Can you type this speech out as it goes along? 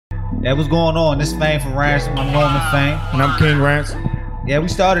Yeah, what's going on? This Fame for Ransom. I'm Norman Fame. And I'm King Ransom. Yeah, we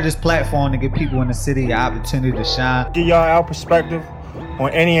started this platform to give people in the city an opportunity to shine. Give y'all our perspective on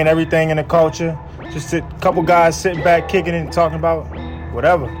any and everything in the culture. Just a couple guys sitting back, kicking it and talking about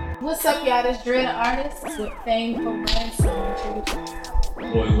whatever. What's up, y'all? This Dread Artist with Fame for Ransom.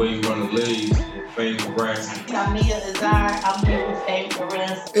 Boy, way you run the league with Fame for Ransom. I'm Mia Azar. I'm here with Fame for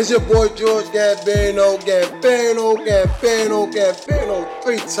Ransom. It's your boy George Gambino,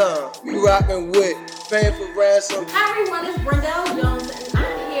 3 times. We rockin' with Fame for Ransom. Hi everyone, it's Brendel Jones and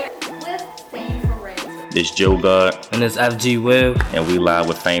I'm here with Fame for Ransom. This Joe God. And it's FG Will. And we live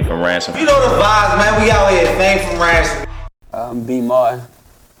with Fame for Ransom. You know the vibes, man. We out here, Fame for Ransom. I'm B Martin.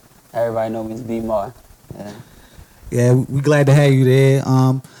 Everybody know me as B Martin. Yeah, we glad to have you there.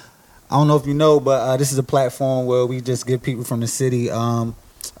 I don't know if you know, but this is a platform where we just give people from the city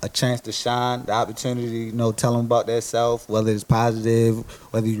a chance to shine, the opportunity, tell them about themselves, whether it's positive,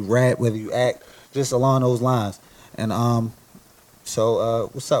 whether you rap, whether you act, just along those lines. And so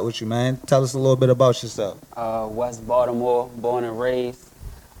what's up with you, man? Tell us a little bit about yourself. West Baltimore, born and raised.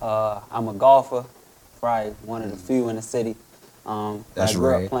 I'm a golfer, probably one of the few in the city. That's I grew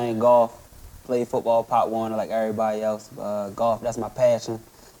right. up playing golf, played football, Pop Warner like everybody else. Golf, that's my passion.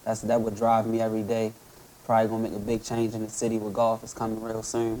 That would drive me every day. Probably gonna make a big change in the city with golf. It's coming real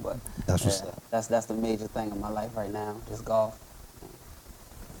soon, but That's what's up. That's the major thing in my life right now, just golf.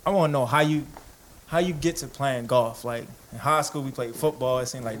 I want to know how you get to playing golf. Like in high school, we played football. It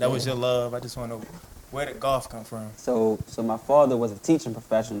seemed like that was your love. I just want to know, where did golf come from? So my father was a teaching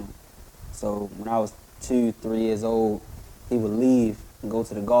professional. So when I was 2-3 years old, he would leave and go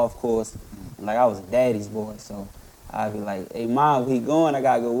to the golf course. And like I was a daddy's boy, so I'd be like, "Hey mom, where he going? I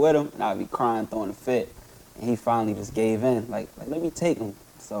gotta go with him." And I'd be crying, throwing a fit. And he finally just gave in, like let me take him.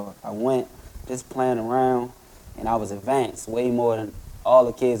 So I went, just playing around, and I was advanced way more than all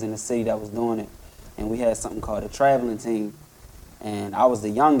the kids in the city that was doing it. And we had something called a traveling team, and I was the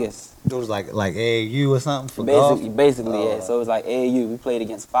youngest. It was like AAU or something for golf? Basically, yeah. So it was like AAU. We played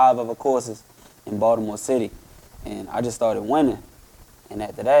against 5 other courses in Baltimore City, and I just started winning. And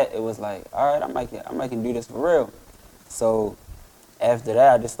after that, it was like, all right, I might can do this for real. So after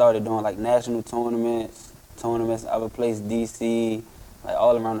that, I just started doing like national tournaments other places, DC, like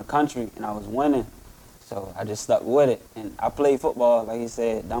all around the country, and I was winning. So I just stuck with it. And I played football, like he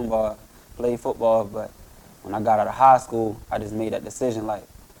said, Dunbar, played football, but when I got out of high school, I just made that decision, like,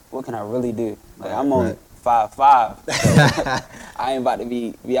 what can I really do? Like, I'm only 5'5", so I ain't about to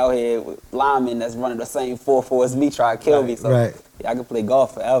be out here with linemen that's running the same 4-4 as me trying to kill me. So yeah, I can play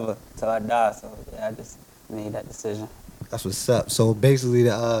golf forever till I die. So yeah, I just made that decision. That's what's up. So basically,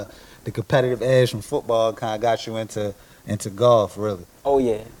 the competitive edge from football kind of got you into golf, really. Oh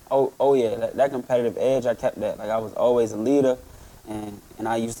yeah, oh yeah. That competitive edge, I kept that. Like I was always a leader, and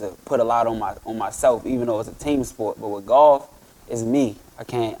I used to put a lot on myself, even though it's a team sport. But with golf, it's me. I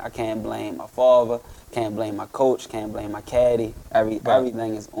can't blame my father, can't blame my coach, can't blame my caddy.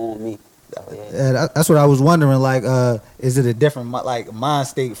 Everything is on me. So, yeah, that's what I was wondering. Like, is it a different mind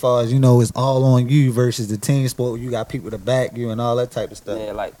state, far as it's all on you versus the team sport where you got people to back you and all that type of stuff?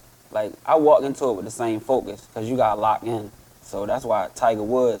 Yeah, like I walk into it with the same focus because you got locked in. So that's why Tiger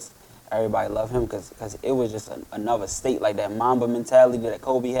Woods, everybody love him because it was just another state, like that Mamba mentality that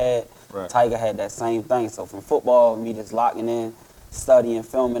Kobe had. Right. Tiger had that same thing. So from football, me just locking in, studying,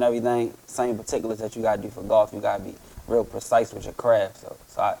 filming, everything, same particulars that you got to do for golf. You got to be real precise with your craft. So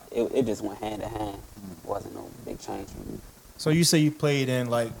it just went hand in hand. It wasn't no big change for me. So you say you played in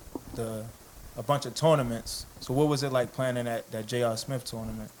like a bunch of tournaments. So what was it like playing in that J.R. Smith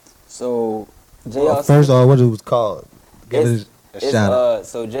tournament? So J.R. First of all, what it was called? Give it a shout out.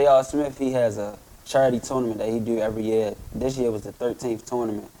 So J.R. Smith, he has a charity tournament that he do every year. This year was the 13th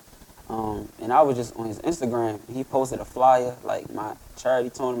tournament. And I was just on his Instagram. He posted a flyer, like my charity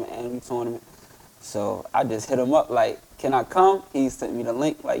tournament, annual tournament. So I just hit him up, like, can I come? He sent me the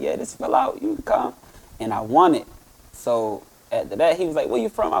link, like, yeah, this fill out, you can come. And I won it. So after that, he was like, where you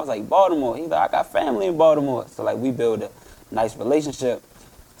from? I was like, Baltimore. He's like, I got family in Baltimore. So, like, we built a nice relationship.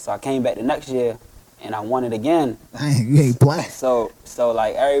 So I came back the next year, and I won it again. Dang, you ain't playing. So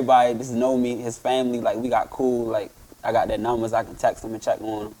like, everybody just know me, his family, like, we got cool. Like, I got their numbers. I can text them and check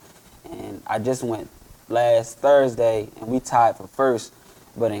on them. And I just went last Thursday, and we tied for first.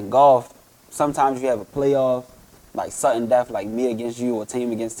 But in golf, sometimes you have a playoff, like sudden death, like me against you or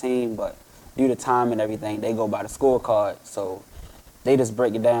team against team. But due to time and everything, they go by the scorecard. So they just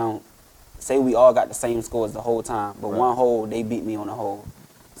break it down. Say we all got the same scores the whole time, but one hole, they beat me on the hole.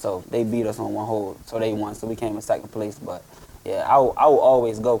 So they beat us on one hole, so they won. So we came in second place. But Yeah, I will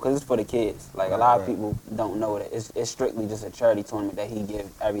always go because it's for the kids. Like a lot of Right. people don't know that it's strictly just a charity tournament that he give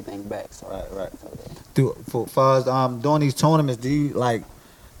everything back. So Right. So, yeah. For far as doing these tournaments,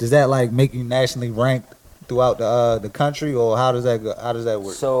 does that like make you nationally ranked throughout the country, or how does that go? How does that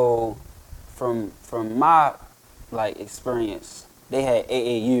work? So from my like experience, they had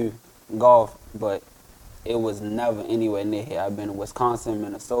AAU golf, but it was never anywhere near here. I've been to Wisconsin,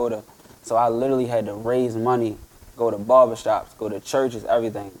 Minnesota, so I literally had to raise money, go to barbershops, go to churches,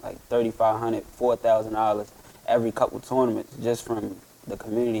 everything, like $3,500, $4,000 every couple tournaments just from the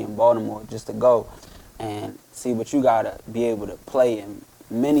community in Baltimore just to go and see. But you gotta be able to play in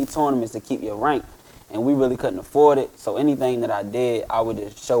many tournaments to keep your rank, and we really couldn't afford it. So anything that I did, I would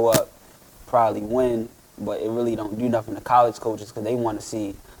just show up, probably win, but it really don't do nothing to college coaches because they want to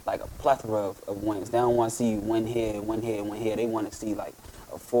see like a plethora of wins. They don't want to see you win here, win here, win here. They want to see like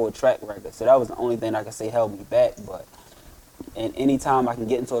a full track record. So that was the only thing I could say held me back. But and anytime I can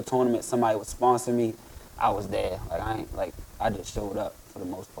get into a tournament, somebody would sponsor me, I was there. I just showed up for the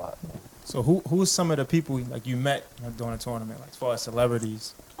most part. So who's some of the people like you met during the tournament, like as far as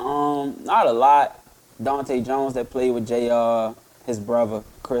celebrities? Not a lot. Dante Jones that played with JR, his brother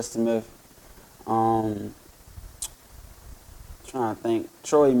Chris Smith. Trying to think.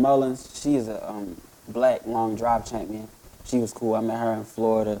 Troy Mullins, she's a black long drive champion. She was cool. I met her in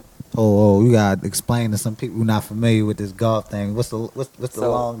Florida. Oh, you gotta explain to some people who not familiar with this golf thing. What's the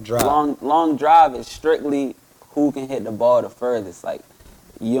So, long drive? Long drive is strictly who can hit the ball the furthest. Like,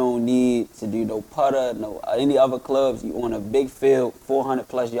 you don't need to do no putter, no any other clubs. You on a big field, 400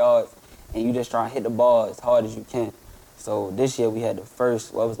 plus yards, and you just try to hit the ball as hard as you can. So this year we had it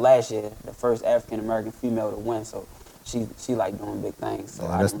was last year, the first African American female to win. So she like doing big things. So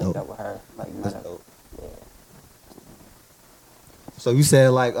Yeah, I that's linked dope. up with her. That's dope. Yeah. So you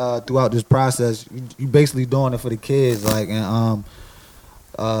said like throughout this process, you basically doing it for the kids, like, and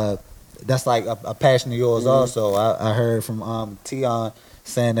that's like a passion of yours. Mhm. Also, I heard from Tion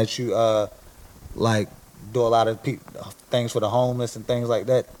saying that you like do a lot of things for the homeless and things like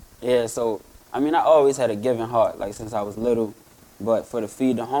that. Yeah, so, I mean, I always had a giving heart, like, since I was little. But for the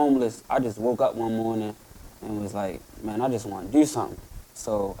Feed the Homeless, I just woke up one morning and was like, man, I just want to do something.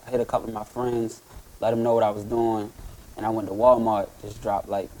 So I hit a couple of my friends, let them know what I was doing, and I went to Walmart, just dropped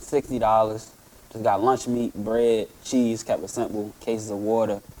like $60, just got lunch meat, bread, cheese, kept it simple, cases of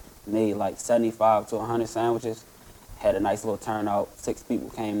water, made like 75 to 100 sandwiches, had a nice little turnout, 6 people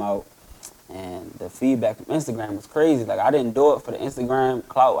came out. And the feedback from Instagram was crazy. Like, I didn't do it for the Instagram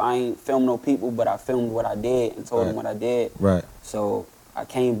clout. I ain't filmed no people, but I filmed what I did and told them what I did. Right. So I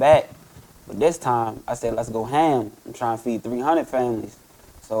came back, but this time I said, let's go ham. I'm trying to feed 300 families.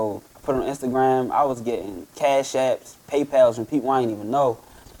 So I put it on Instagram. I was getting Cash Apps, PayPals from people I didn't even know.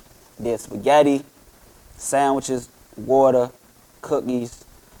 Did spaghetti, sandwiches, water, cookies,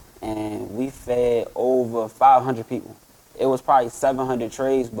 and we fed over 500 people. It was probably 700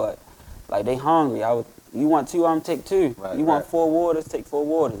 trays, but like, they hungry. You want 2, I'm take 2. Right, you want right. 4 waters, take 4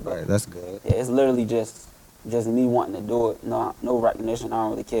 waters. But Right. That's good. yeah, it's literally just me wanting to do it. No recognition. I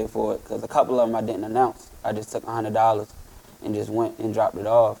don't really care for it because a couple of them I didn't announce. I just took $100 and just went and dropped it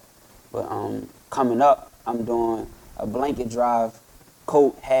off. But coming up, I'm doing a blanket drive,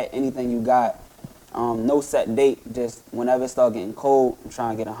 coat, hat, anything you got. No set date. Just whenever it start getting cold, I'm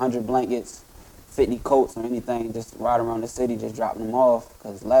trying to get 100 blankets, 50 coats or anything, just ride around the city, just dropping them off,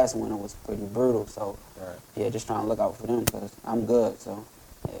 because last winter was pretty brutal. So, yeah, just trying to look out for them, because I'm good, so,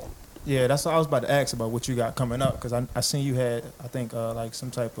 yeah. Yeah, that's what I was about to ask about what you got coming up, because I seen you had, I think, like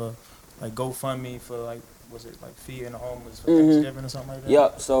some type of like GoFundMe for like, was it like feeding the homeless for Thanksgiving or something like that?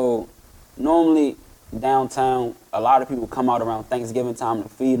 Yep, so normally downtown, a lot of people come out around Thanksgiving time to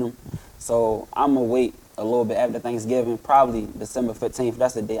feed them. So I'm going to wait a little bit after Thanksgiving, probably December 15th.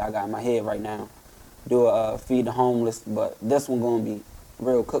 That's the day I got in my head right now. Do a feed the homeless, but this one going to be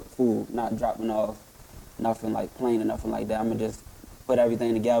real cooked food, not dropping off nothing like plain or nothing like that. I'm going to just put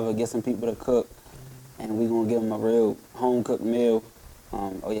everything together, get some people to cook, and we're going to give them a real home-cooked meal.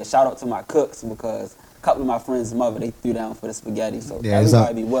 Oh, yeah, shout out to my cooks, because a couple of my friends' mother, they threw down for the spaghetti, so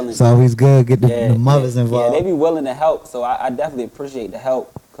everybody be willing. It's always good get the mothers involved. Yeah, they be willing to help, so I definitely appreciate the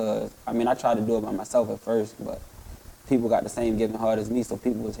help, because, I mean, I tried to do it by myself at first, but people got the same giving heart as me, so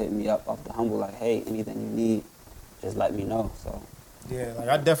people was hitting me up off the humble, like, hey, anything you need, just let me know, so. Yeah, like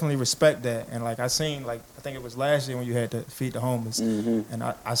I definitely respect that, and like I seen, like I think it was last year when you had to feed the homeless, and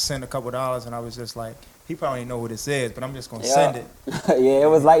I sent a couple $, and I was just like, he probably didn't know what this is, but I'm just gonna send it. Yeah, it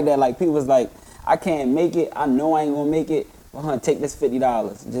was like that. Like, people was like, I can't make it. I know I ain't gonna make it. But take this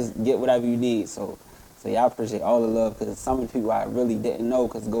 $50. Just get whatever you need. So yeah, I appreciate all the love, because some of the people I really didn't know,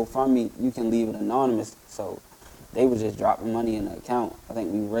 because GoFundMe, you can leave it anonymous. So they was just dropping money in the account. I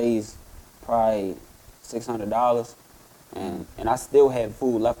think we raised probably $600, and I still had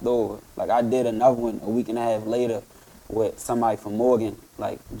food left over. Like I did another one a week and a half later with somebody from Morgan,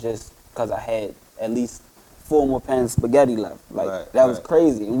 like just because I had at least 4 more pans of spaghetti left. Like that was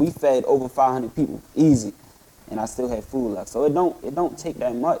crazy, and we fed over 500 people easy, and I still had food left. So it don't take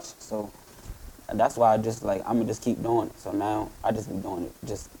that much. So that's why I just like I'm gonna just keep doing it. So now I just be doing it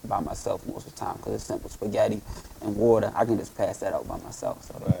just by myself most of the time because it's simple spaghetti and water. I can just pass that out by myself.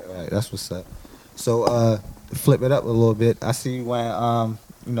 So Right. That's what's up. So flip it up a little bit. I see you wearing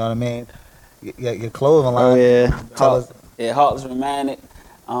you know what I mean, your clothing line. Oh yeah, Tell us. Heartless Romantic.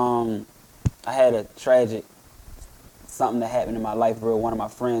 I had a tragic something that happened in my life. One of my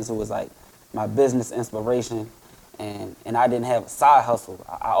friends who was like my business inspiration, and I didn't have a side hustle.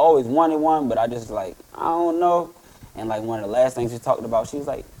 I always wanted one, but I just like I don't know. And like one of the last things we talked about, she was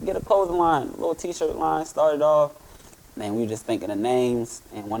like, get a clothing line, a little t-shirt line. Started off, and we were just thinking of names.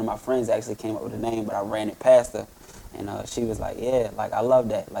 And one of my friends actually came up with a name, but I ran it past her. And she was like, yeah, like, I love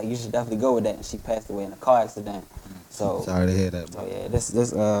that. Like, you should definitely go with that. And she passed away in a car accident. So sorry to hear that, bro. So, yeah,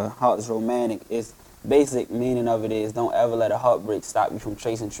 this Heartless Romantic, its basic meaning of it is don't ever let a heartbreak stop you from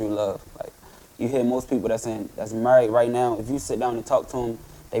chasing true love. Like, you hear most people that's married right now, if you sit down and talk to them,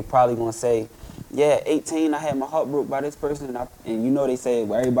 they probably going to say, yeah, 18, I had my heart broke by this person. And you know they say,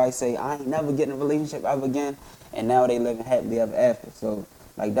 well, everybody say, I ain't never getting a relationship ever again. And now they living happily ever after. So,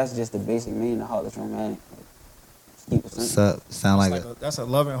 like, that's just the basic meaning of Heartless Romantic. What's up? Sound like that's a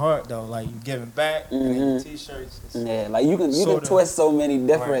loving heart though. Like you giving back, t-shirts. Yeah, like you can twist so many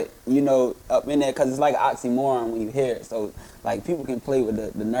different, you know, up in there because it's like an oxymoron when you hear it. So like people can play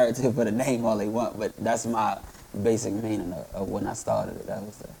with the narrative of the name all they want, but that's my basic meaning of when I started it. That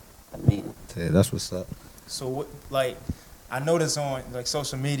was the meaning. Yeah, that's what's up. So what, like, I noticed on like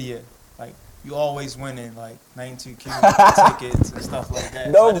social media, like. You always winning like 92Q tickets and stuff like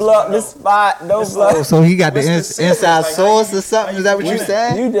that. Don't blow up the spot. Don't blow up. So he got the inside source or something? Is that what you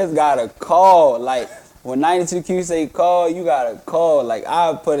said? You just got to call. Like, when 92Q say call, you got to call. Like,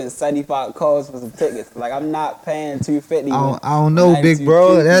 I put in 75 calls for some tickets. Like, I'm not paying $250. I don't know, big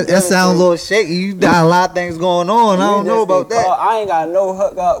bro. That sounds a little shaky. You got a lot of things going on. I don't know about that. I ain't got no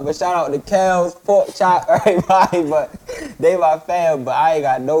hookup, but shout out to Kel's, Pork Chop, everybody. But they my fam, but I ain't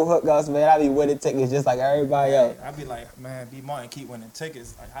got no hookups, man. I be winning tickets just like everybody else. I be like, man, B Martin keep winning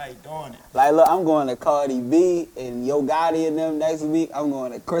tickets. Like, how you doing it? Like, look, I'm going to Cardi B and Yo Gotti and them next week. I'm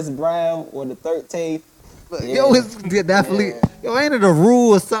going to Chris Brown on the 13th. Yeah. Yo, it's definitely. Yeah. Yo, ain't it a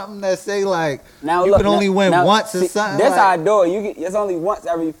rule or something that say like now, you can only win once or something? That's like, how I do it. It's only once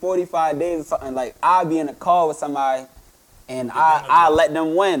every 45 days or something. Like I'll be in a call with somebody, and I let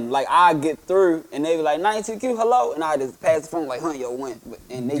them win. Like I get through, and they be like 92Q, hello, and I just pass the phone like, yo, win.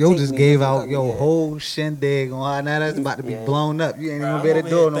 And they yo just gave out your whole shindig on how now that's about to be blown up. You ain't even better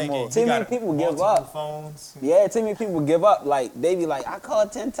do it no more. Too many people give up. Phones. Yeah, too many people give up. Like they be like, I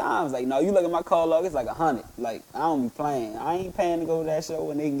called 10 times. Like no, you look at my call log, it's like 100. Like I don't be playing. I ain't paying to go to that show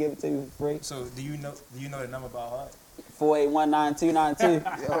when they can give it to you for free. So do you know the number about heart?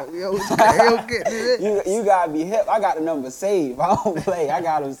 4819292. You gotta be hip. I got the number saved. I don't play. I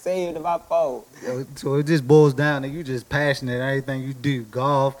got them saved in my phone. So it just boils down to you just passionate in everything you do.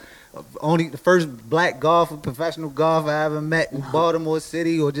 Golf. Only the first black golfer, professional golfer I ever met in Baltimore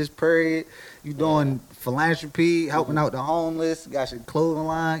City or just period. You doing philanthropy, helping out the homeless, got your clothing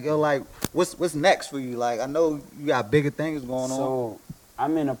line. Yo, like, what's next for you? Like, I know you got bigger things going on. So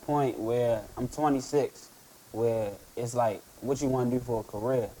I'm in a point where I'm 26. Where it's like what you want to do for a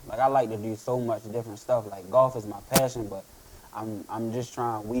career. Like I like to do so much different stuff. Like golf is my passion, but I'm just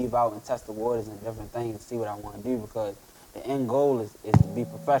trying to weave out and test the waters and different things and see what I want to do because the end goal is to be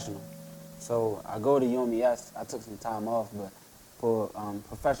professional. So I go to UMES. I took some time off, but for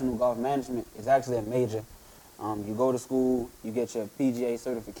professional golf management, it's actually a major. You go to school, you get your PGA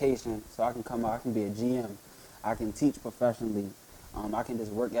certification, so I can come out, I can be a GM. I can teach professionally. I can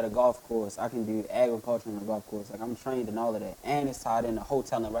just work at a golf course. I can do agriculture on a golf course. Like I'm trained in all of that. And it's tied into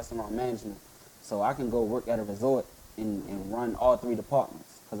hotel and restaurant management. So I can go work at a resort and run all 3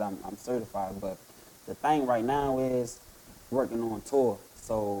 departments because I'm certified. But the thing right now is working on tour.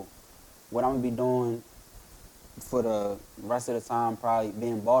 So what I'm going to be doing for the rest of the time, probably be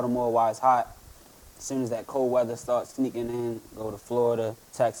in Baltimore while it's hot. As soon as that cold weather starts sneaking in, go to Florida,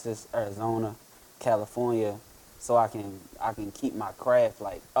 Texas, Arizona, California, so I can keep my craft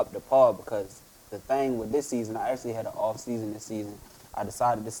like up to par because the thing with this season, I actually had an off season this season. I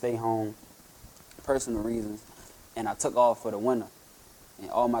decided to stay home, personal reasons, and I took off for the winter. And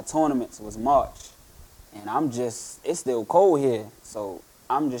all my tournaments was March. And it's still cold here, so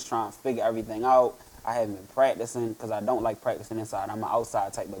I'm just trying to figure everything out. I haven't been practicing because I don't like practicing inside. I'm an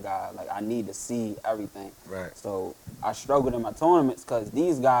outside type of guy. Like, I need to see everything. Right. So I struggled in my tournaments because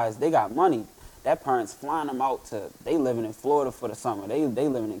these guys, they got money. Their parents flying them out to, they living in Florida for the summer. They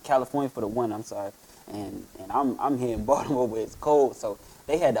living in California for the winter, I'm sorry. And I'm here in Baltimore where it's cold. So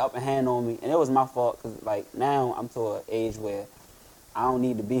they had the upper hand on me. And it was my fault because, like, now I'm to an age where I don't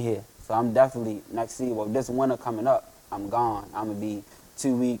need to be here. So I'm definitely, next season, well, this winter coming up, I'm gone. I'm going to be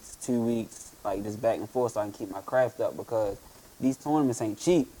 2 weeks, like just back and forth so I can keep my craft up because these tournaments ain't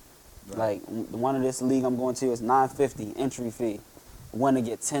cheap. Right. Like, the one of this league I'm going to is $950 entry fee. Winner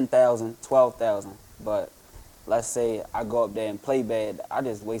get $10,000, $12,000. But let's say I go up there and play bad, I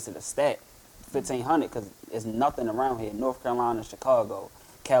just wasted a stack, $1,500, because there's nothing around here. North Carolina, Chicago,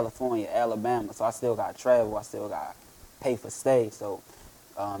 California, Alabama. So I still got to travel. I still got to pay for stay. So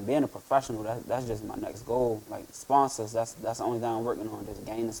being a professional, that's just my next goal. Like sponsors, that's the only thing I'm working on, just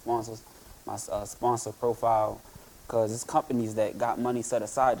gaining sponsors, my sponsor profile, because it's companies that got money set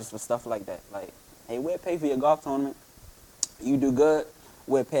aside just for stuff like that. Like, hey, we'll pay for your golf tournament. You do good,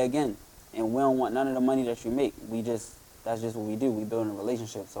 we'll pay again. And we don't want none of the money that you make. That's just what we do. We build a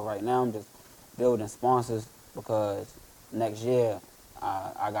relationship. So right now I'm just building sponsors because next year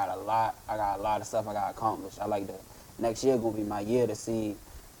I got a lot of stuff I got to accomplish. Next year gonna be my year to see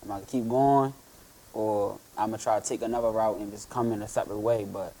am I gonna keep going or I'm gonna try to take another route and just come in a separate way.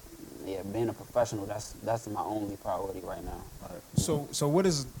 But yeah, being a professional, that's my only priority right now. So what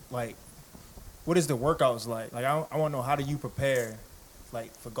is the workouts like? Like I want to know, how do you prepare,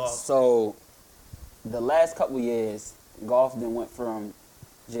 like, for golf? So the last couple years, golf then went from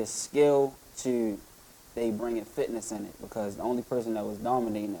just skill to they bringing fitness in it, because the only person that was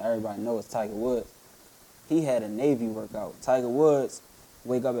dominating, everybody knows, Tiger Woods. He had a Navy workout. Tiger Woods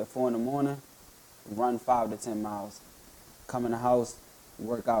wake up at 4 in the morning, run 5 to 10 miles, come in the house,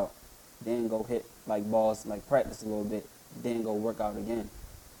 work out, then go hit like balls, like practice a little bit, then go work out again,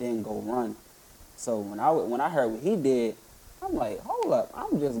 then go run. So when I heard what he did, I'm like, hold up,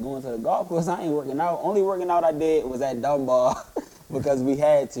 I'm just going to the golf course. I ain't working out. Only working out I did was at Dunbar because we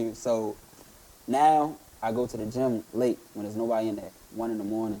had to. So now I go to the gym late when there's nobody in there, 1 in the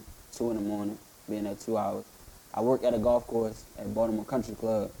morning, 2 in the morning, being there 2 hours. I work at a golf course at Baltimore Country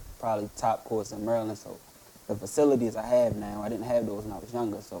Club, probably top course in Maryland. So the facilities I have now, I didn't have those when I was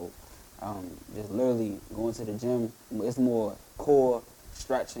younger. So just literally going to the gym, it's more core,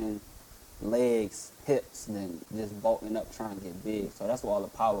 stretching, legs, hips, than just bulking up trying to get big. So that's where all the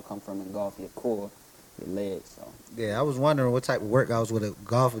power come from in golf, your core, your legs. So yeah, I was wondering what type of workouts would a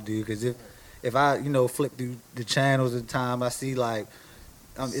golfer do, because if I flip through the channels at the time, I see like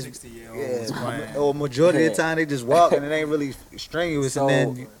 60-year-olds playing. Or majority of the time they just walk and it ain't really strenuous. So,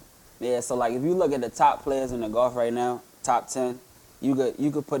 and then so like if you look at the top players in the golf right now, top 10, you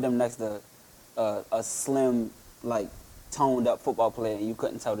could put them next to a slim, like toned up football player, and you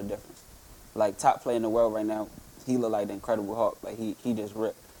couldn't tell the difference. Like top player in the world right now, he look like the Incredible Hulk. Like he just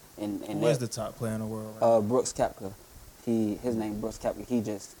ripped. And who is the top player in the world right now? Brooks Koepka. His name Brooks Koepka. He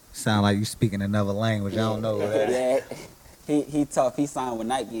just sound like you speaking another language. Yeah, I don't know. Yeah, he tough. He signed with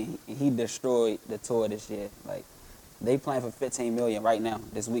Nike. And he destroyed the tour this year. Like they playing for $15 million right now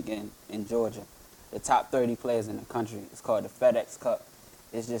this weekend in Georgia. The top 30 players in the country. It's called the FedEx Cup.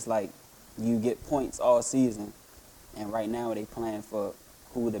 It's just like you get points all season, and right now they playing for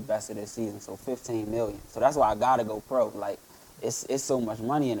who the best of this season. So $15 million. So that's why I gotta go pro. Like it's so much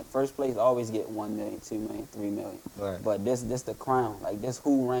money in the first place. Always get $1 million, $2 million, $3 million. Right. But this the crown. Like this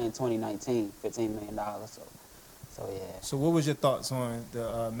who ran 2019, $15 million. So yeah. So what was your thoughts on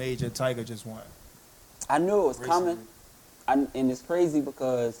the major Tiger just won? I knew it was Recently. coming. And it's crazy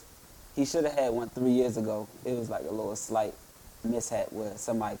because he should have had one 3 years ago. It was like a little slight mishap where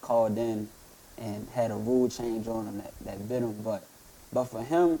somebody called in and had a rule change on him that bit him. But for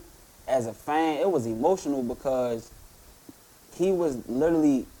him, as a fan, it was emotional because he was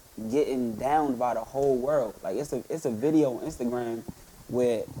literally getting downed by the whole world. Like it's a video on Instagram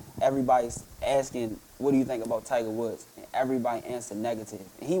where everybody's asking, what do you think about Tiger Woods? And everybody answered negative.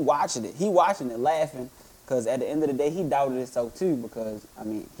 And he watching it laughing, because at the end of the day, he doubted himself too, because, I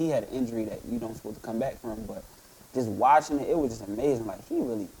mean, he had an injury that you don't supposed to come back from, but just watching it, it was just amazing. Like, he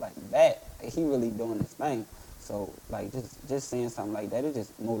really, like, back. Like, he really doing his thing. So, like, just saying something like that, it's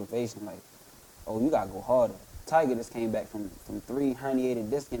just motivation. Like, oh, you got to go harder. Tiger just came back from 3 herniated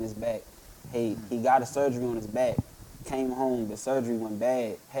discs in his back. Hey, he got a surgery on his back. Came home, the surgery went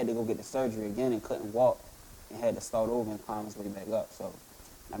bad, had to go get the surgery again and couldn't walk, and had to start over and climb his way back up. So,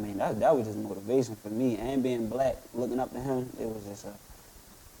 I mean, that was just motivation for me. And being black, looking up to him, it was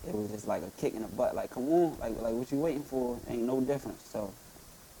just like a kick in the butt. Like, come on, like what you waiting for? Ain't no difference. So,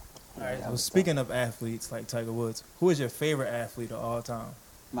 All right. that So was speaking of athletes like Tiger Woods, who is your favorite athlete of all time?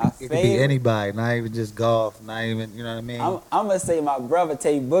 my It could be favorite. anybody, not even just golf, not even, you know what I mean? I'm gonna say my brother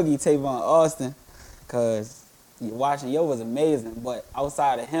Tavon Austin, cause Yo was amazing. But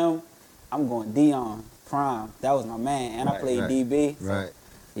outside of him, I'm going Dion Prime. That was my man, and I Right, played right, DB. So, right.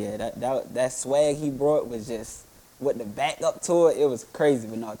 yeah, that swag he brought was just with the back up to it. It was crazy.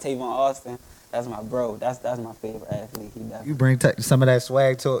 But no, Tavon Austin, that's my bro. That's my favorite athlete. He definitely. You bring some of that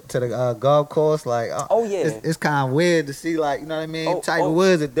swag to the golf course, like Oh, yeah. it's kind of weird to see, like, you know what I mean. Oh, Tiger oh.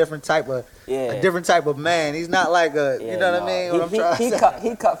 Woods a different type of man. He's not like a, Yeah, you know what no. I mean. What I'm trying to say.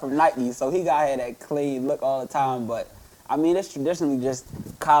 He cut from Nike, so he got had that clean look all the time. But I mean, it's traditionally just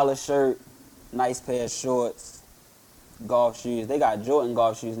collar shirt, nice pair of shorts, golf shoes. They got Jordan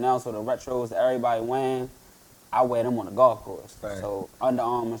golf shoes now, so the retros that everybody wearing, I wear them on the golf course. Right. So Under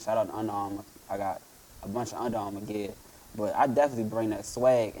Armour, shout out to Under Armour. I got a bunch of Under Armour gear, but I definitely bring that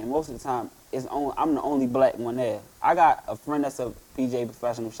swag. And most of the time, I'm the only black one there. I got a friend that's a PGA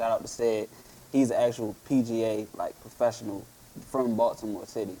professional. Shout out to Sid. He's an actual PGA professional from Baltimore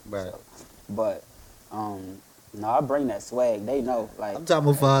City. Right. So, but no, I bring that swag. They know, like. I'm talking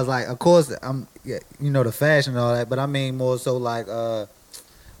about far as like, of course, the fashion and all that, but I mean more so like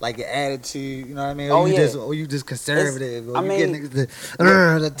your attitude, you know what I mean? Oh, yeah. Or you just conservative, or I you mean- get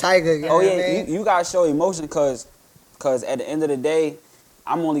niggas the tiger, you know Oh what I yeah, mean? you gotta show emotion, cause at the end of the day,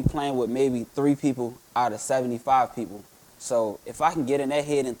 I'm only playing with maybe 3 people out of 75 people. So if I can get in their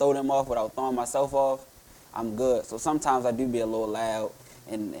head and throw them off without throwing myself off, I'm good. So sometimes I do be a little loud,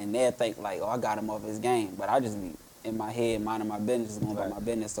 and they'll think like, oh, I got him off his game, but I just be in my head minding my business, going about my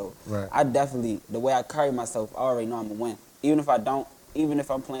business. So Right. I definitely, the way I carry myself, I already know I'm gonna win. Even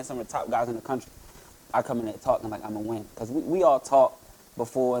if I'm playing some of the top guys in the country, I come in there talking like I'm gonna win. Cause we all talk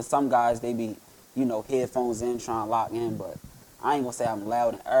before, and some guys they be, headphones in trying to lock in, but I ain't gonna say I'm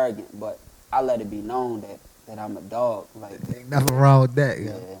loud and arrogant, but I let it be known that I'm a dog. Like, Ain't nothing wrong with that,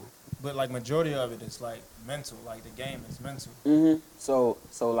 yeah. But like majority of it is like mental. Like the game is mental. So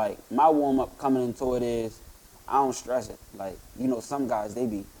like my warm up coming into it is, I don't stress it. Like, some guys they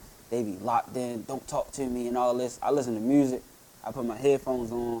be locked in, don't talk to me and all this. I listen to music. I put my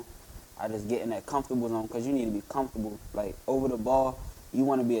headphones on. I just get in that comfortable zone, because you need to be comfortable. Like, over the ball, you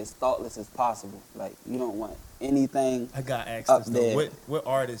want to be as thoughtless as possible. Like, you don't want anything. I got asked Up this though. there. What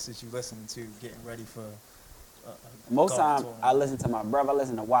artists is you listening to getting ready for? Most golf time tournament? I listen to my brother. I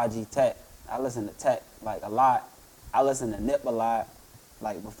listen to YG Tech. I listen to Tech like a lot. I listen to Nip a lot.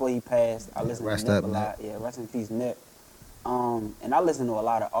 Like before he passed, I listened Rest to Nip up, a lot. Yeah, rest in peace, Nip. And I listen to a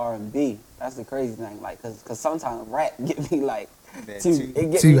lot of R&B. That's the crazy thing. Like, cause sometimes rap get me like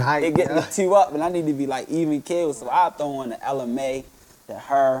too hype, it get me yeah. too up, and I need to be like even killed. So I throw on the LMA, the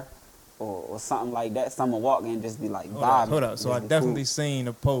Her, or something like that. Summer Walker, and just be like vibing. Hold up. So Just I be definitely cool. seen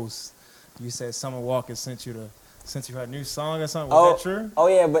a post. You said Summer Walker sent you her new song or something. Was that true? Oh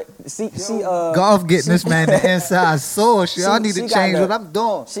yeah, but she Golf getting this man the inside source. I need to she got change the- what I'm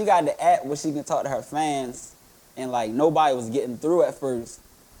doing. She got the app where she can talk to her fans, and like nobody was getting through at first,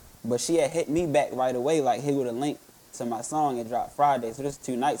 but she had hit me back right away. Like, here with a link to my song. It dropped Friday, so this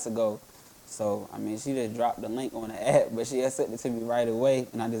 2 nights ago. So I mean, she just dropped the link on the app, but she had sent it to me right away,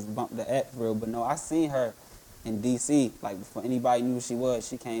 and I just bumped the app for real. But no, I seen her in DC. Like, before anybody knew who she was,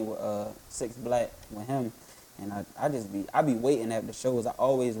 she came with 6 Black with him. And I be waiting at the shows. I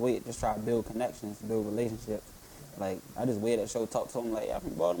always wait, just try to build connections, build relationships. Like, I just wait at the show, talk to them like, I'm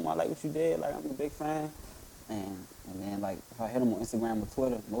from Baltimore, I like what you did, like, I'm a big fan. And then, like, if I hit them on Instagram or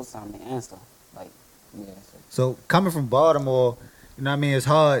Twitter, most of the time they answer. Like, yeah. So coming from Baltimore, you know what I mean, it's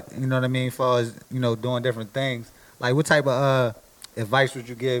hard, you know what I mean, as far as, doing different things. Like, what type of advice would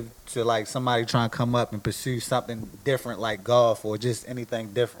you give to, like, somebody trying to come up and pursue something different like golf or just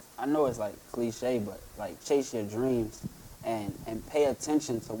anything different? I know it's, like, cliche, but, like, chase your dreams and pay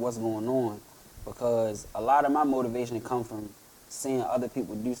attention to what's going on, because a lot of my motivation comes from seeing other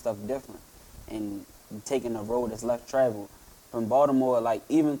people do stuff different and taking a road that's less traveled. From Baltimore, like,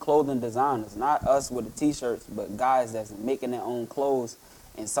 even clothing designers, not us with the T-shirts, but guys that's making their own clothes,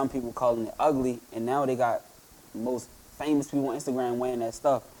 and some people calling it ugly, and now they got most famous people on Instagram wearing that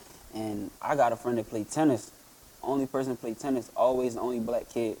stuff. And I got a friend that play tennis, only person that play tennis, always the only black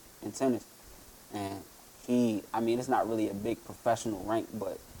kid in tennis. And it's not really a big professional rank,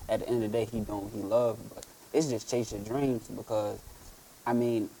 but at the end of the day, he doing what he loves. But it's just chase your dreams, because,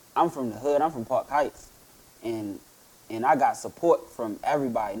 I'm from the hood, I'm from Park Heights, and I got support from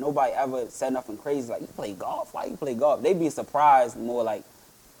everybody. Nobody ever said nothing crazy like, you play golf? Why you play golf? They be surprised more like,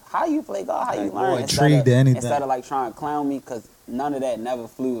 how you play golf? How you Like, learn? more intrigued than anything. Instead of like trying to clown me, because none of that never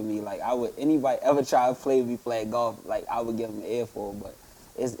flew with me. Like, anybody ever try to play with me, play golf, like, I would give them an earful. But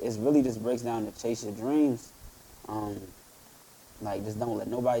it's really just breaks down to chase your dreams. Like, just don't let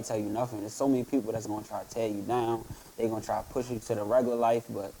nobody tell you nothing. There's so many people that's gonna try to tear you down. They gonna try to push you to the regular life,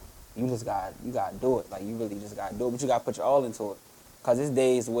 but you gotta do it. Like, you really just gotta do it, but you gotta put your all into it. Cause it's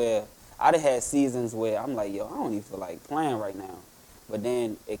days where I done had seasons where I'm like, yo, I don't even feel like playing right now. But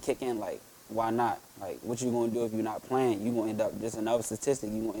then it kick in like, why not? Like, what you gonna do if you're not playing? You gonna end up just another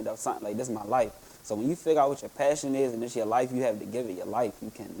statistic. You gonna end up something like, this is my life. So when you figure out what your passion is and it's your life, you have to give it your life. You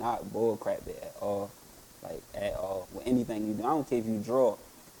cannot bull crap it at all. Like, at all, with anything you do. I don't care if you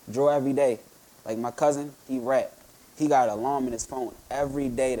draw every day. Like my cousin, he rap. He got an alarm in his phone every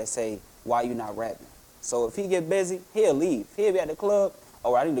day that say, why you not rapping? So if he get busy, he'll leave. He'll be at the club,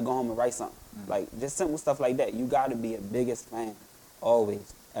 oh, I need to go home and write something. Like, just simple stuff like that. You gotta be a biggest fan,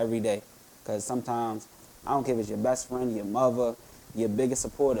 always, every day. Because sometimes, I don't care if it's your best friend, your mother, your biggest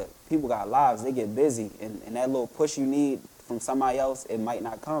supporter. People got lives, they get busy, and that little push you need from somebody else, it might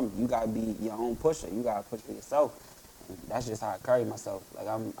not come. You gotta be your own pusher. You gotta push for yourself. And that's just how I carry myself. Like,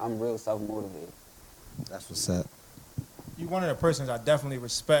 I'm real self-motivated. That's what's up. You one of the persons I definitely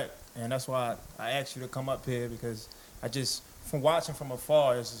respect, and that's why I asked you to come up here, because I just, from watching from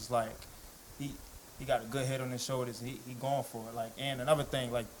afar, it's just like he got a good head on his shoulders. He going for it. Like, and another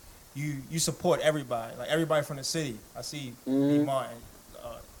thing, like, you support everybody, like everybody from the city. I see B. Martin,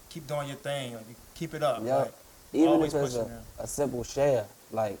 keep doing your thing, like, keep it up. Yep. Like, Even if it's a simple share,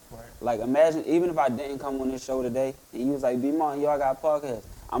 like imagine, even if I didn't come on this show today, and you was like, B. Martin, y'all got a podcast,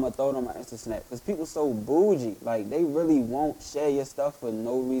 I'm going to throw it on my Insta Snap. Because people so bougie. Like, they really won't share your stuff for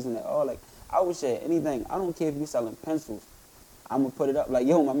no reason at all. Like, I would share anything. I don't care if you selling pencils. I'm going to put it up. Like,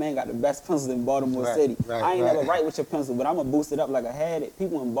 yo, my man got the best pencils in Baltimore City. I ain't never write with your pencil, but I'm going to boost it up like I had it.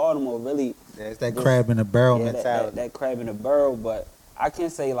 People in Baltimore really... Yeah, it's that crab in the barrel mentality. That crab in the barrel, but I can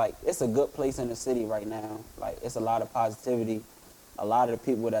say, like, it's a good place in the city right now. Like, it's a lot of positivity. A lot of the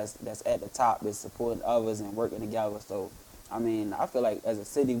people that's at the top is supporting others and working together. So, I mean, I feel like as a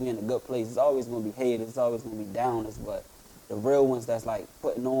city, we in a good place. It's always going to be haters. It's always going to be downers, but the real ones that's, like,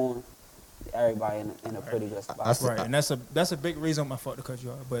 putting on everybody in a pretty good spot. Right, and that's a big reason, my fault to cut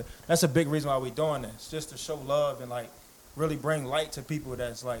you off, but that's a big reason why we doing this, just to show love and, like, really bring light to people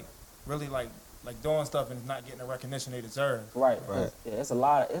that's, like, really, like doing stuff and not getting the recognition they deserve. Right. Yeah, it's a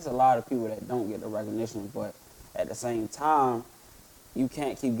lot of people that don't get the recognition, but at the same time, you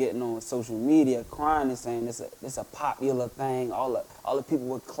can't keep getting on social media crying and saying it's a popular thing. All the people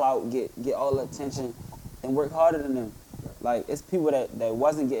with clout get all the attention and work harder than them. Like, it's people that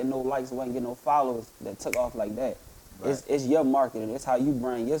wasn't getting no likes, wasn't getting no followers that took off like that. Right. It's your marketing. It's how you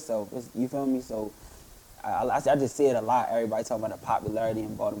brand yourself. You feel me? So I just see it a lot. Everybody talking about the popularity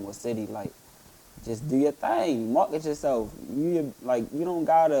in Baltimore City. Like, just do your thing. Market yourself. You don't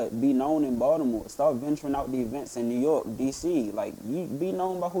gotta be known in Baltimore. Start venturing out the events in New York, DC. Like, you be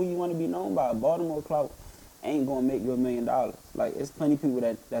known by who you want to be known by. Baltimore clout ain't gonna make you $1 million. Like, it's plenty of people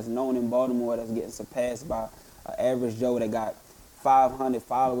that's known in Baltimore that's getting surpassed by an average Joe that got 500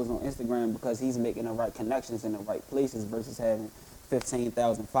 followers on Instagram because he's making the right connections in the right places versus having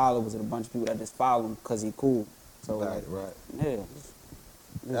 15,000 followers and a bunch of people that just follow him because he cool. So, right. Yeah.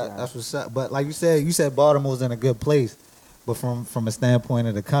 That's what's up. But like you said Baltimore's in a good place. But from a standpoint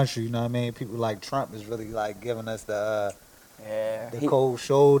of the country, you know what I mean? People like Trump is really, like, giving us the cold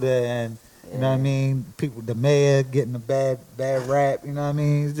shoulder, and you know what I mean? People, the mayor getting a bad rap, you know what I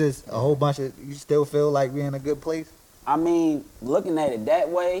mean? It's just a whole bunch of, you still feel like we're in a good place? I mean, looking at it that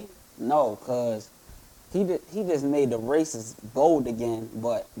way, no, because he just made the racists bold again,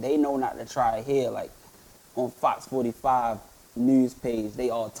 but they know not to try it here. Like, on Fox 45 news page, they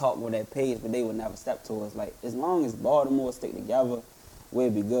all talk with that page, but they would never step to us. Like, as long as Baltimore stick together,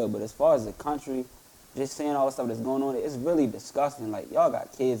 we'll be good. But as far as the country, just seeing all the stuff that's going on, it's really disgusting. Like, y'all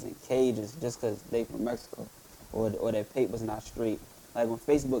got kids in cages just because they from Mexico or their paper's not straight. Like, on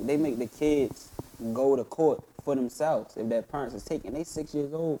Facebook, they make the kids go to court for themselves if their parents is taken. They 6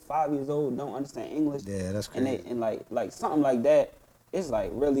 years old, 5 years old, don't understand English. Yeah, that's crazy. And like something like that, it's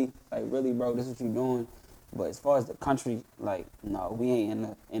like, really, bro, this is what you doing. But as far as the country, like, no, we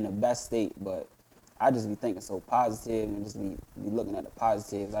ain't in the best state. But I just be thinking so positive and just be looking at the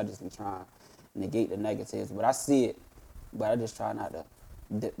positives. I just be trying to negate the negatives. But I see it, but I just try not to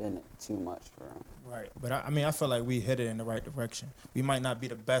dip in it too much, bro. Right. But I feel like we headed in the right direction. We might not be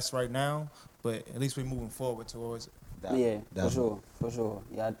the best right now, but at least we're moving forward towards it. Definitely. For sure.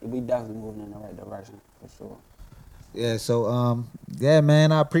 Yeah, we definitely moving in the right direction, for sure. Yeah, so, yeah,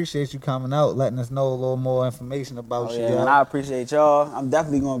 man, I appreciate you coming out, letting us know a little more information about you. Yeah, man, I appreciate y'all. I'm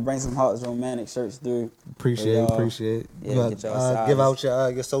definitely going to bring some Hearts Romantic shirts through. Appreciate it. Yeah, give out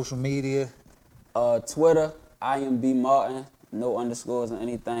your social media. Twitter, I am B. Martin. no underscores or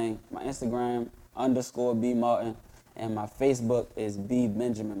anything. My Instagram _B Martin, and my Facebook is B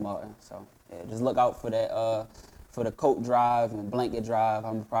Benjamin Martin. So yeah, just look out for that. For the coat drive and blanket drive,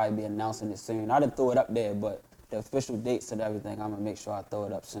 I'm gonna probably be announcing it soon. I didn't throw it up there, but the official dates and everything, I'm gonna make sure I throw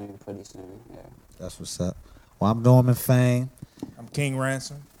it up soon, pretty soon. Yeah. That's what's up. Well, I'm Norman Fame, I'm King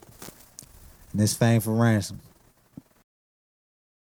Ransom. and this Fame for Ransom.